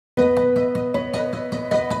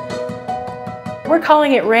We're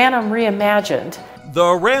calling it Ranum Reimagined. The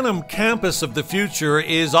Ranum campus of the future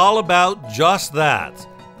is all about just that,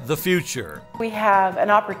 the future. We have an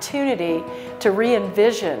opportunity to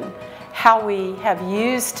re-envision how we have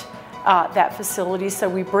used that facility, so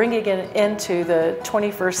we bring it into the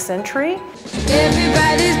 21st century.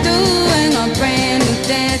 Everybody's doing a brand new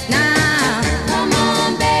dance now. Come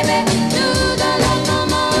on, baby, do the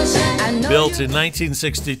locomotion. Built in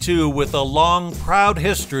 1962 with a long, proud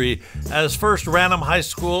history as first Ranum High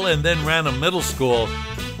School and then Ranum Middle School,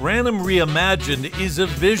 Ranum Reimagined is a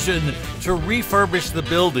vision to refurbish the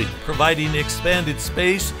building, providing expanded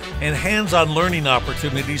space and hands-on learning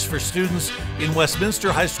opportunities for students in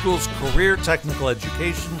Westminster High School's career technical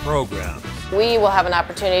education program. We will have an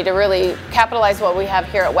opportunity to really capitalize what we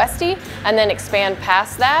have here at Westy and then expand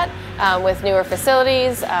past that with newer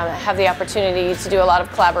facilities, have the opportunity to do a lot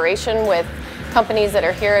of collaboration with companies that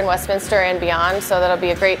are here in Westminster and beyond, so that'll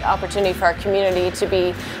be a great opportunity for our community to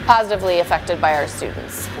be positively affected by our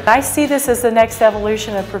students. I see this as the next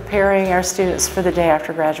evolution of preparing our students for the day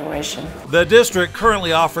after graduation. The district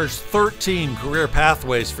currently offers 13 career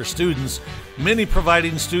pathways for students, many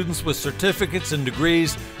providing students with certificates and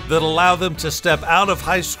degrees that allow them to step out of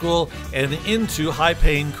high school and into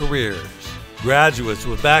high-paying careers. Graduates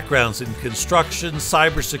with backgrounds in construction,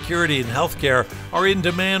 cybersecurity, and healthcare are in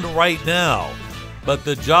demand right now. But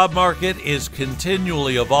the job market is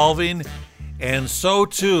continually evolving, and so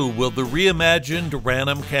too will the reimagined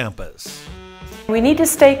Ranum campus. We need to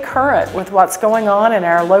stay current with what's going on in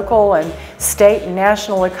our local and state and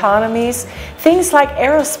national economies. Things like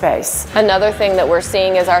aerospace. Another thing that we're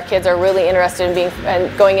seeing is our kids are really interested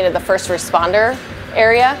in going into the first responder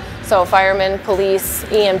area. So firemen, police,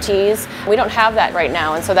 EMTs, we don't have that right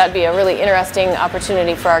now, and so that'd be a really interesting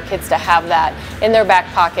opportunity for our kids to have that in their back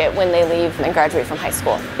pocket when they leave and graduate from high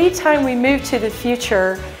school. Anytime we move to the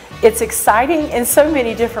future, it's exciting in so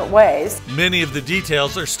many different ways. Many of the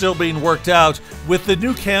details are still being worked out, with the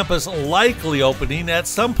new campus likely opening at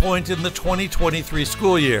some point in the 2023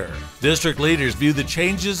 school year. District leaders view the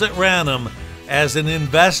changes at Ranum as an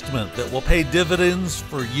investment that will pay dividends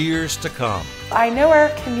for years to come. I know our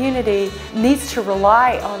community needs to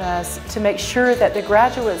rely on us to make sure that the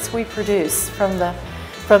graduates we produce from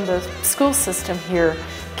the school system here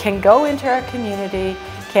can go into our community,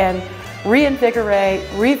 can reinvigorate,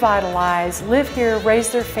 revitalize, live here, raise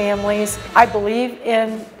their families. I believe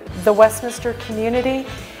in the Westminster community,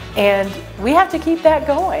 and we have to keep that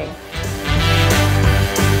going.